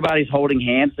and everybody's holding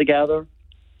hands together,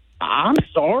 I'm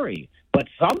sorry, but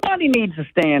somebody needs to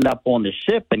stand up on the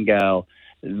ship and go,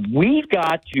 we've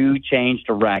got to change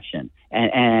direction.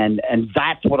 And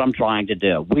that's what I'm trying to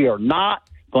do. We are not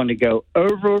going to go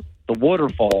over the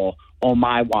waterfall on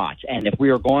my watch. And if we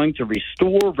are going to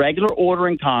restore regular order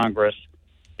in Congress,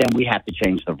 then we have to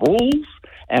change the rules,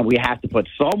 and we have to put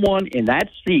someone in that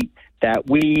seat that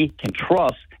we can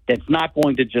trust that's not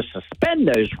going to just suspend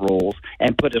those rules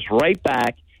and put us right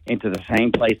back into the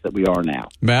same place that we are now.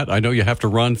 Matt, I know you have to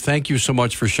run. Thank you so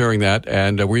much for sharing that,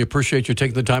 and we appreciate you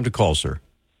taking the time to call, sir.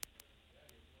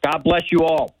 God bless you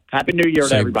all. Happy New Year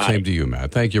to everybody. Same to you,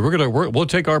 Matt. Thank you. We'll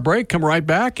take our break, come right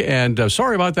back, and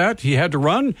sorry about that. He had to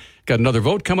run. Got another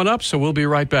vote coming up, so we'll be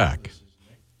right back.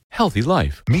 healthy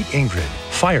life. Meet Ingrid,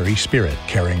 fiery spirit,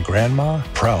 caring grandma,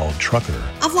 proud trucker.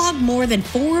 I've logged more than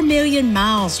 4 million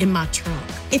miles in my truck.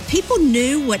 If people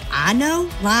knew what I know,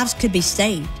 lives could be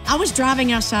saved. I was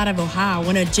driving outside of Ohio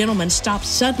when a gentleman stopped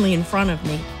suddenly in front of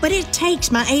me. But it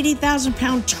takes my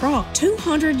 80,000-pound truck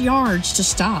 200 yards to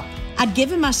stop. I'd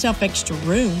given myself extra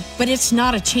room, but it's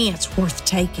not a chance worth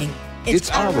taking.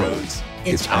 It's our roads.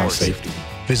 It's our safety.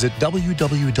 Visit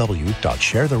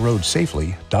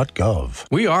www.sharetheroadsafely.gov.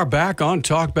 We are back on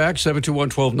Talkback.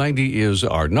 721-1290 is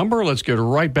our number. Let's get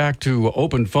right back to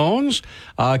open phones.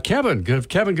 Kevin,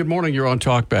 good morning. You're on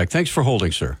Talkback. Thanks for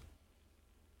holding, sir.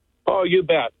 Oh, you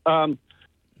bet. I'm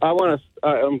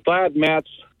glad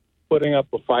Matt's putting up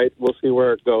a fight. We'll see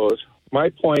where it goes. My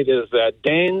point is that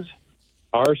Daines,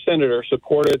 our senator,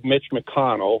 supported Mitch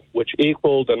McConnell, which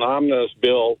equaled an omnibus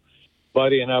bill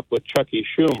buddying up with Chucky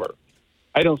Schumer.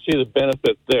 I don't see the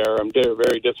benefit there. I'm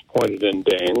very disappointed in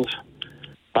Daines.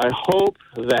 I hope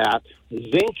that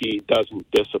Zinke doesn't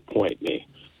disappoint me.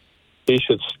 He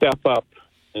should step up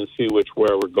and see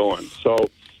where we're going. So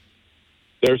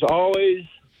there's always,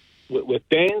 with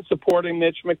Daines supporting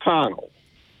Mitch McConnell,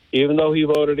 even though he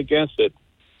voted against it,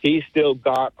 he still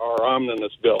got our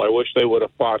omnibus bill. I wish they would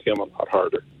have fought him a lot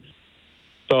harder.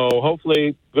 So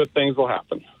hopefully good things will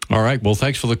happen. All right. Well,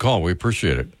 thanks for the call. We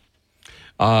appreciate it.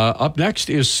 Up next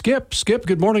is Skip. Skip,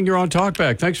 good morning. You're on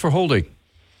Talkback. Thanks for holding.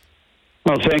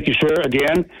 Well, thank you, sir.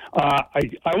 Again,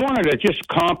 I wanted to just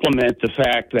compliment the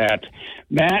fact that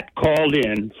Matt called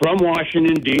in from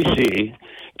Washington, D.C.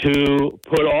 to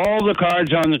put all the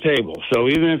cards on the table. So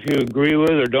even if you agree with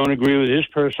or don't agree with his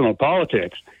personal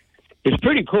politics, it's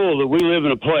pretty cool that we live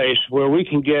in a place where we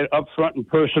can get upfront and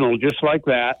personal just like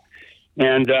that.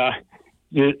 And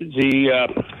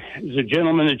the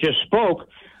gentleman that just spoke,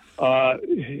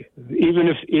 even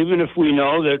if we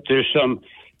know that there's some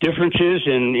differences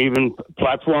in even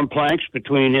platform planks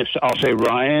between, I'll say,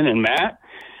 Ryan and Matt,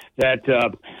 that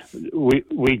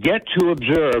we get to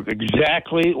observe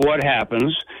exactly what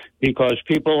happens because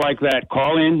people like that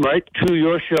call in right to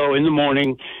your show in the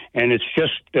morning, and it's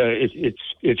just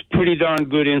it's pretty darn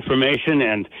good information,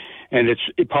 and it's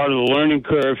part of the learning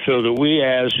curve so that we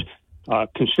as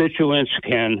constituents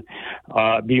can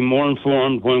be more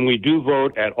informed when we do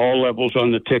vote at all levels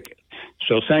on the ticket.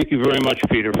 So thank you very much,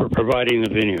 Peter, for providing the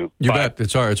venue. You bet.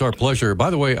 It's our pleasure. By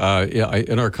the way,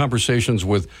 in our conversations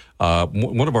with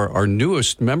one of our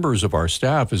newest members of our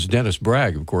staff is Dennis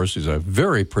Bragg. Of course, he's a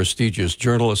very prestigious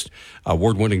journalist,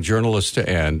 award-winning journalist,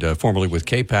 and formerly with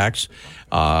KPAX.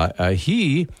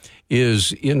 He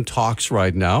is in talks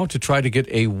right now to try to get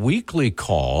a weekly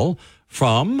call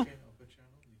from,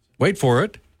 wait for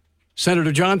it,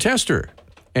 Senator Jon Tester.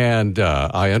 And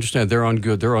I understand they're on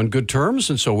good terms,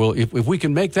 and so if we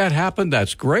can make that happen,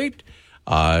 that's great.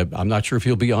 I'm not sure if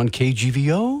he'll be on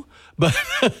KGVO, but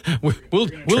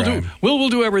we'll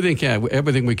do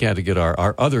everything we can to get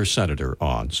our other senator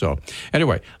on. So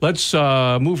anyway, let's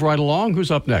move right along.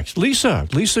 Who's up next? Lisa,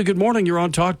 good morning. You're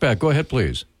on Talkback. Go ahead,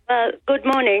 please. Good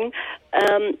morning.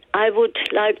 I would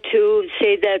like to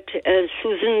say that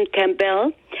Susan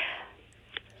Campbell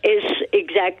is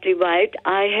exactly right.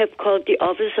 I have called the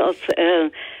office of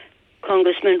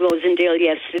Congressman Rosendale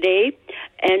yesterday,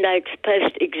 and I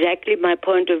expressed exactly my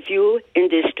point of view in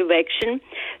this direction,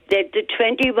 that the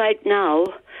 20 right now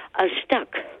are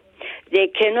stuck. They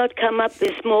cannot come up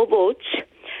with more votes,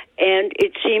 and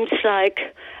it seems like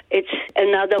it's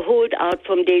another holdout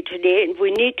from day to day, and we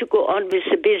need to go on with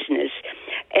the business.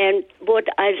 And what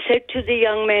I said to the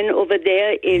young man over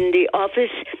there in the office,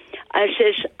 I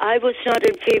says, I was not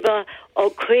in favor or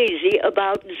crazy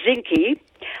about Zinke.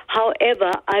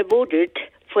 However, I voted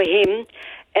for him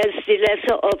as the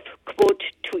lesser of, quote,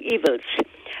 two evils.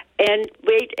 And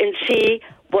wait and see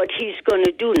what he's going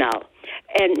to do now.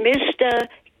 And Mr.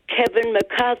 Kevin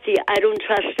McCarthy, I don't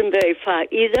trust him very far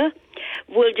either.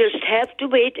 We'll just have to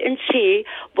wait and see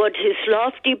what his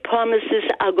lofty promises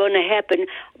are going to happen,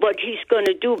 what he's going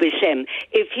to do with them,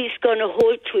 if he's going to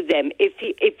hold to them, if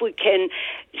we can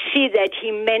see that he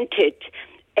meant it.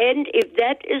 And if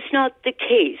that is not the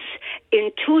case,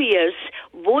 in 2 years,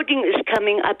 voting is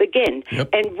coming up again.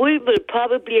 Yep. And we will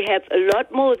probably have a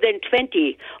lot more than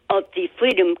 20 of the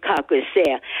Freedom Caucus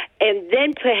there. And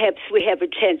then perhaps we have a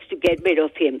chance to get rid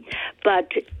of him.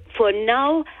 But for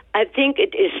now, I think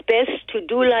it is best to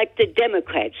do like the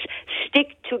Democrats,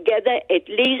 stick together at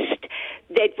least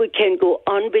that we can go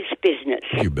on with business.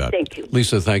 You bet. Thank you.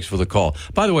 Lisa, thanks for the call.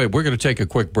 By the way, we're going to take a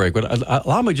quick break, but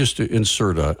allow me just to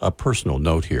insert a personal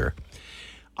note here.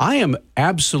 I am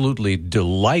absolutely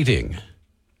delighting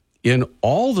in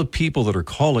all the people that are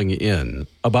calling in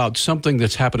about something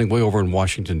that's happening way over in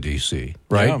Washington, D.C.,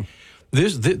 right? Yeah.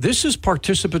 This is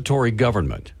participatory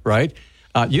government, right?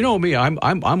 You know me,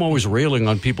 I'm always railing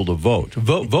on people to vote.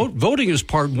 Voting is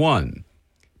part one,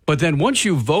 but then once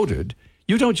you've voted,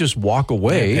 you don't just walk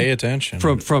away. Pay attention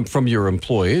from your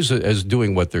employees as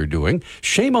doing what they're doing.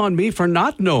 Shame on me for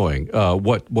not knowing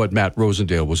what Matt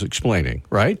Rosendale was explaining,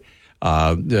 right?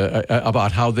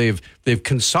 About how they've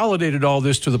consolidated all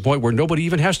this to the point where nobody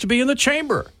even has to be in the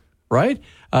chamber, right?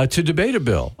 To debate a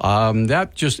bill.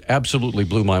 That just absolutely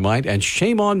blew my mind, and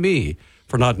shame on me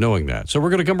for not knowing that. So we're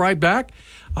going to come right back.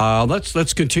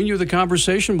 Let's continue the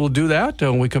conversation. We'll do that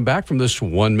when we come back from this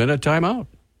 1 minute timeout.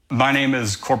 My name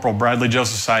is Corporal Bradley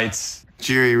Joseph Seitz.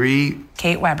 Jerry Reed.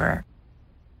 Kate Weber.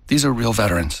 These are real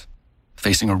veterans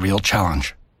facing a real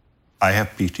challenge. I have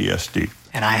PTSD.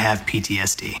 And I have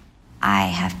PTSD. I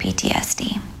have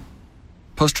PTSD.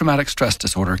 Post-traumatic stress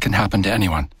disorder can happen to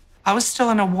anyone. I was still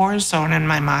in a war zone in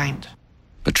my mind.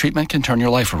 But treatment can turn your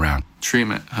life around.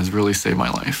 Treatment has really saved my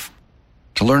life.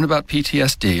 To learn about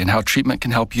PTSD and how treatment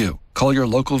can help you, call your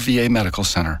local VA medical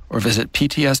center or visit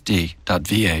ptsd.va.gov.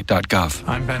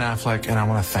 I'm Ben Affleck, and I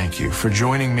want to thank you for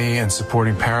joining me and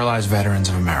supporting Paralyzed Veterans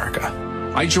of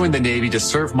America. I joined the Navy to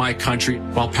serve my country.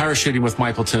 While parachuting with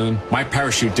my platoon, my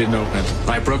parachute didn't open, and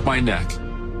I broke my neck.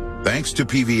 Thanks to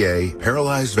PVA,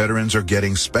 paralyzed veterans are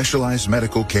getting specialized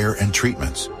medical care and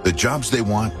treatments, the jobs they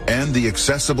want, and the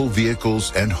accessible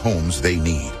vehicles and homes they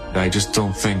need. I just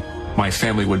don't think my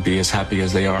family would be as happy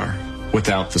as they are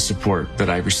without the support that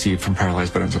I received from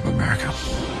Paralyzed Veterans of America.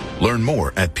 Learn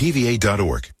more at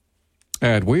pva.org.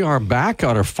 And we are back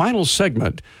on our final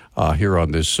segment here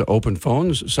on this Open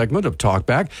Phones segment of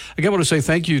Talkback. Again, I want to say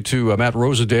thank you to Matt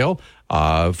Rosendale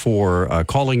for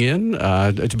calling in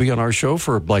to be on our show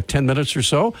for like 10 minutes or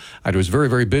so. I was very,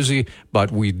 very busy,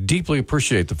 but we deeply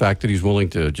appreciate the fact that he's willing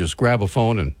to just grab a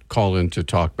phone and call in to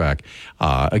Talkback.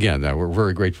 Again, we're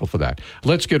very grateful for that.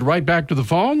 Let's get right back to the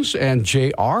phones, and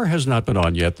JR has not been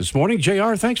on yet this morning.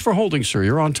 JR, thanks for holding, sir.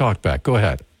 You're on Talkback. Go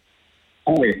ahead.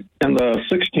 Hi. In the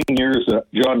 16 years that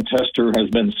John Tester has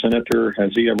been senator,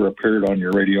 has he ever appeared on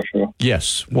your radio show?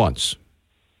 Yes, once.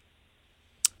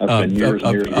 That's been years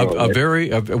and years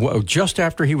ago. Just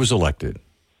after he was elected.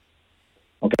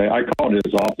 Okay, I called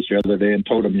his office the other day and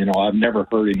told him, I've never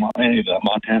heard him on any of the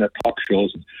Montana talk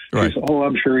shows. Right. He said,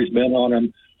 I'm sure he's been on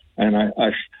them. And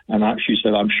she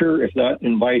said, I'm sure if that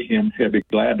invite him, he'll be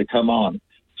glad to come on.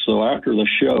 So after the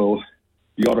show,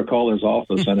 you ought to call his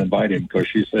office and invite him, because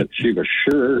she said she was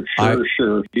sure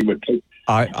he would take.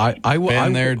 I will.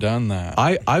 Been there, done that.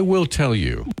 I will tell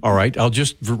you. All right. I'll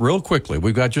just real quickly.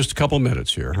 We've got just a couple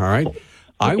minutes here. All right.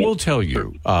 I will tell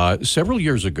you. Several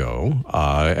years ago,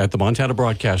 at the Montana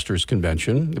Broadcasters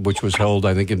Convention, which was held,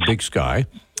 I think, in Big Sky,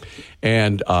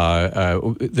 and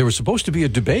there was supposed to be a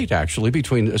debate actually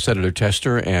between Senator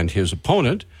Tester and his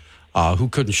opponent, who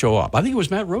couldn't show up. I think it was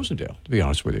Matt Rosendale, to be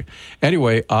honest with you.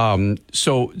 Anyway,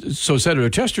 so Senator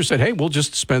Tester said, hey, we'll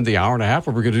just spend the hour and a half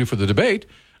what we're going to do for the debate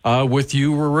with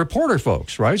you reporter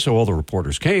folks, right? So all the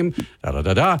reporters came,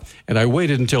 and I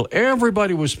waited until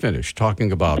everybody was finished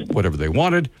talking about whatever they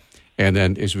wanted. And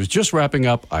then as it was just wrapping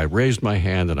up, I raised my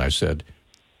hand and I said,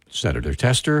 Senator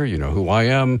Tester, you know who I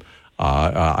am.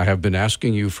 I have been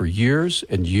asking you for years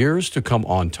and years to come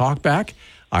on Talkback.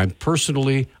 I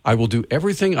will do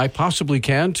everything I possibly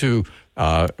can to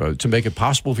make it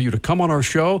possible for you to come on our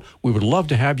show. We would love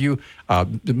to have you.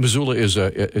 Missoula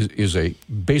is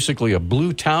basically a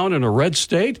blue town in a red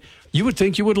state. You would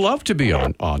think you would love to be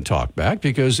on Talkback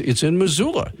because it's in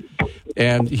Missoula.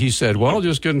 And he said, well,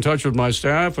 just get in touch with my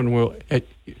staff and we'll...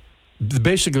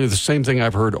 Basically the same thing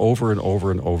I've heard over and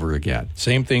over and over again.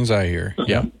 Same things I hear.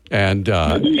 Yeah. And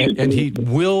he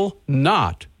will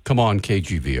not come on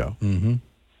KGVO. Mm-hmm.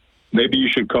 Maybe you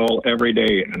should call every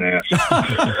day and ask.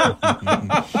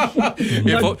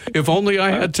 if only I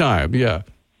had time, yeah.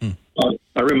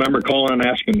 I remember calling and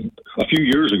asking a few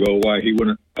years ago why he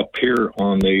wouldn't appear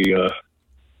on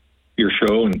your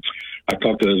show, and I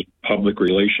talked to his public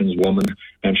relations woman,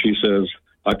 and she says,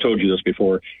 I told you this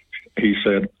before, he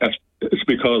said, it's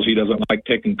because he doesn't like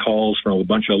taking calls from a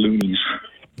bunch of loonies.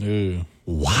 Ooh.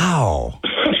 Wow.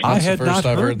 I had not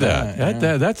heard that.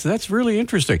 Yeah. That's really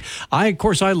interesting. Of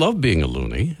course, I love being a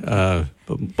loony. But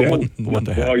what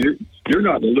the heck? Well, you're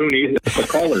not a loony. It's the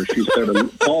caller. She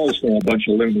said calls from a bunch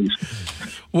of loonies.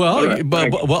 Well, right,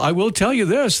 well, I will tell you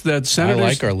this: that Senator, I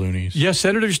like our loonies. Yes,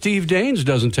 Senator Steve Daines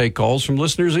doesn't take calls from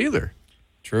listeners either.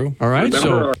 True. All right.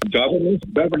 Remember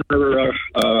Governor,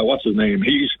 what's his name?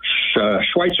 He's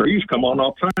Schweitzer. He's come on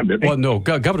all the time, didn't he? Well, no,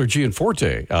 Governor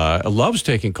Gianforte loves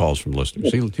taking calls from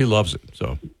listeners. He loves it.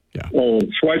 So, yeah. Well,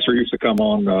 Schweitzer used to come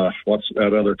on, what's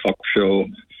that other talk show?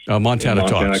 Montana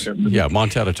Talks. Yeah,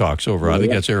 Montana Talks over. I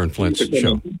think that's Aaron Flint's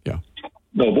show. Yeah.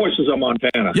 No, Voices of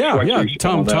Montana. Yeah, Schweitzer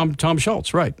yeah. Tom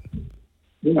Schultz, right.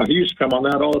 Yeah, he used to come on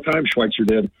that all the time, Schweitzer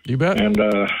did. You bet. And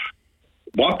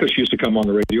Baucus used to come on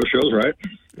the radio shows, right?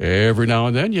 Every now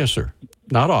and then, yes, sir.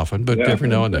 Not often, but every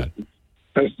now and then.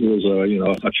 It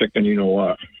was, a chicken, you know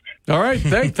what. All right.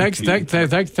 Thanks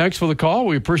for the call.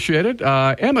 We appreciate it.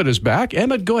 Emmett is back.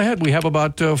 Emmett, go ahead. We have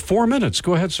about 4 minutes.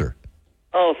 Go ahead, sir.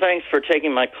 Oh, thanks for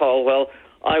taking my call. Well,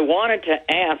 I wanted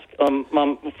to ask,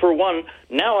 for one,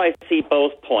 now I see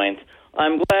both points.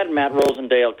 I'm glad Matt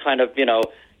Rosendale kind of,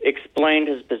 explained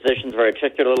his positions very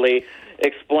articulately,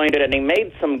 explained it, and he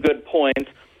made some good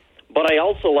points. But I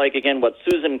also like, again, what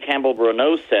Susan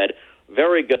Campbell-Bruneau said.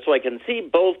 Very good. So I can see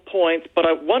both points. But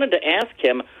I wanted to ask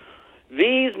him,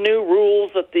 these new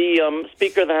rules that the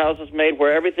Speaker of the House has made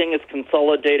where everything is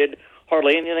consolidated,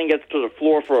 hardly anything gets to the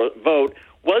floor for a vote,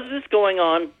 was this going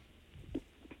on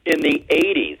in the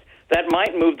 80s? That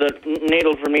might move the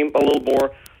needle for me a little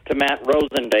more to Matt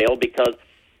Rosendale because,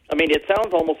 it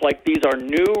sounds almost like these are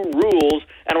new rules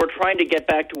and we're trying to get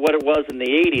back to what it was in the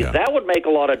 80s. Yeah. That would make a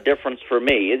lot of difference for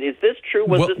me. Is this true?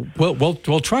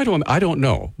 Well, try to, I don't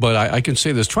know, but I can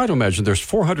say this. Try to imagine there's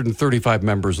 435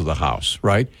 members of the House,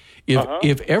 right?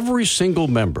 If every single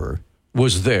member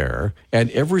was there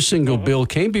and every single bill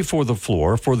came before the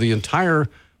floor for the entire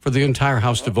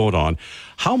House to vote on,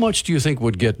 how much do you think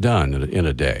would get done in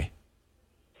a day?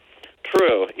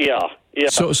 True, yeah. Yeah.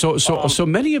 So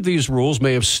many of these rules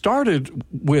may have started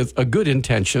with a good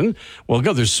intention. Well,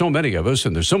 God, there's so many of us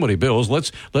and there's so many bills.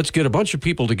 Let's get a bunch of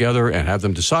people together and have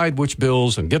them decide which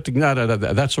bills and get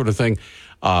that sort of thing.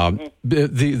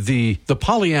 The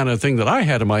Pollyanna thing that I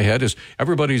had in my head is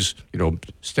everybody's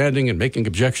standing and making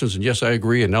objections and yes, I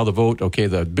agree. And now the vote. Okay,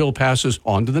 the bill passes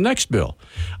on to the next bill.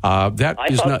 That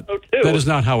is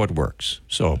not how it works.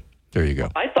 So there you go.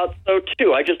 I thought so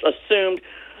too. I just assumed.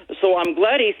 So I'm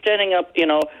glad he's standing up,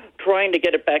 trying to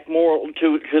get it back more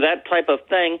to that type of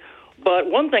thing.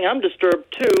 But one thing I'm disturbed,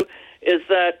 too, is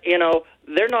that,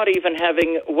 they're not even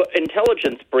having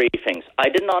intelligence briefings. I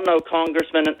did not know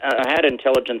congressmen had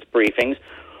intelligence briefings.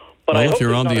 But well, if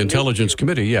you're on the Intelligence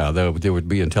Committee, there would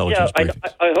be intelligence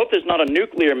briefings. I hope there's not a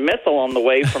nuclear missile on the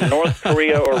way from North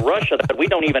Korea or Russia that we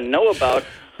don't even know about.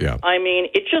 Yeah.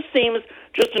 It just seems,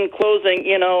 just in closing,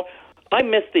 I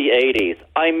miss the 80s.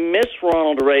 I miss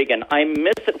Ronald Reagan. I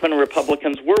miss it when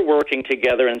Republicans were working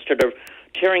together instead of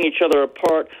tearing each other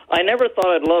apart. I never thought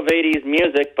I'd love 80s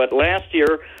music, but last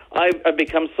year I've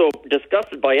become so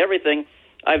disgusted by everything.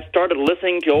 I've started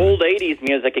listening to old 80s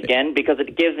music again because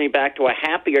it gives me back to a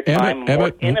happier time,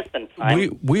 more innocent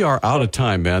time. We are out of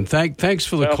time, man. Thanks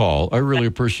for the call. I really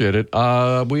appreciate it.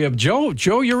 We have Joe.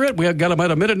 Joe, you're it. We have got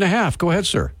about a minute and a half. Go ahead,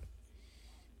 sir.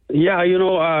 Yeah,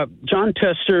 John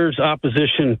Tester's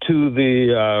opposition to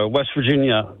the West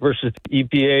Virginia versus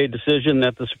EPA decision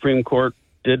that the Supreme Court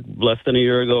did less than a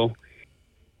year ago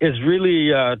is really,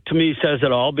 to me, says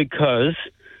it all because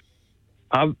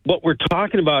what we're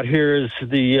talking about here is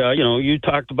you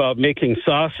talked about making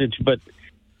sausage, but,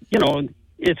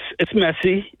 it's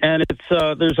messy and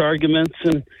there's arguments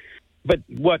but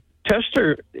what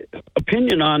Tester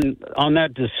opinion on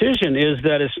that decision is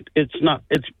that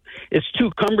it's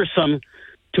too cumbersome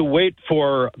to wait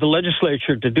for the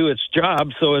legislature to do its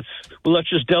job. So let's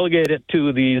just delegate it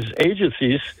to these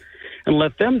agencies and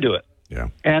let them do it. Yeah.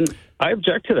 And I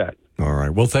object to that. All right.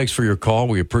 Well, thanks for your call.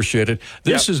 We appreciate it.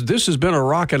 This has been a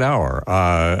rockin' hour,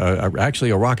 actually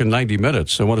a rockin' 90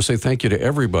 minutes. I want to say thank you to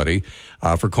everybody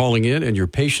for calling in and your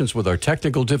patience with our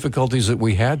technical difficulties that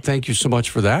we had. Thank you so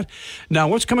much for that. Now,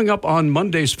 what's coming up on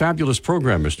Monday's fabulous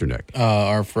program, Mr. Nick?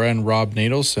 Our friend Rob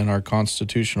Nadelson, our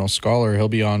constitutional scholar, he'll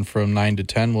be on from 9 to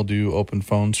 10. We'll do open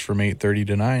phones from 8:30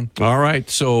 to 9. All right.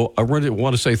 So I really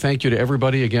want to say thank you to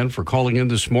everybody again for calling in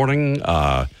this morning.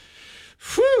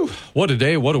 Whew, what a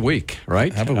day, what a week,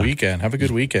 right? Have a weekend. Have a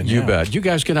good weekend. You bet. You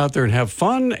guys get out there and have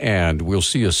fun, and we'll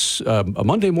see us a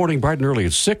Monday morning bright and early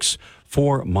at 6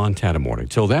 for Montana Morning.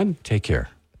 Till then, take care.